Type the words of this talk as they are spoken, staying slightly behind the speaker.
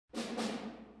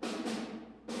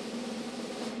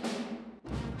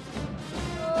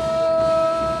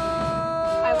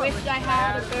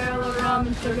Add a barrel of rum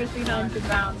and sugar 300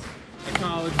 pounds. A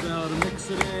college bell to mix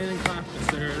it in and clap and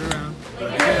stir it around.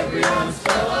 Like every honest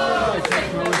fellow, I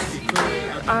take my whiskey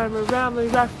clear. I'm a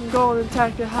rambling wreck from Golden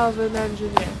Tech, a Helluva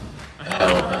Engineer.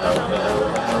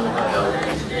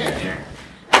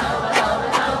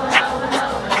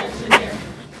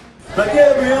 Like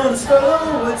every honest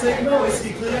fellow, I take my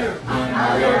whiskey clear.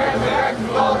 I'm a American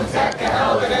Golden Tech, a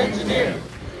Helluva Engineer.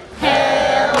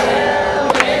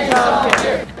 Helluva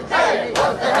Engineer. Hey,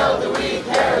 what the hell do we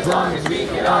care as long as we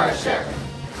get our share?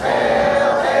 Hey.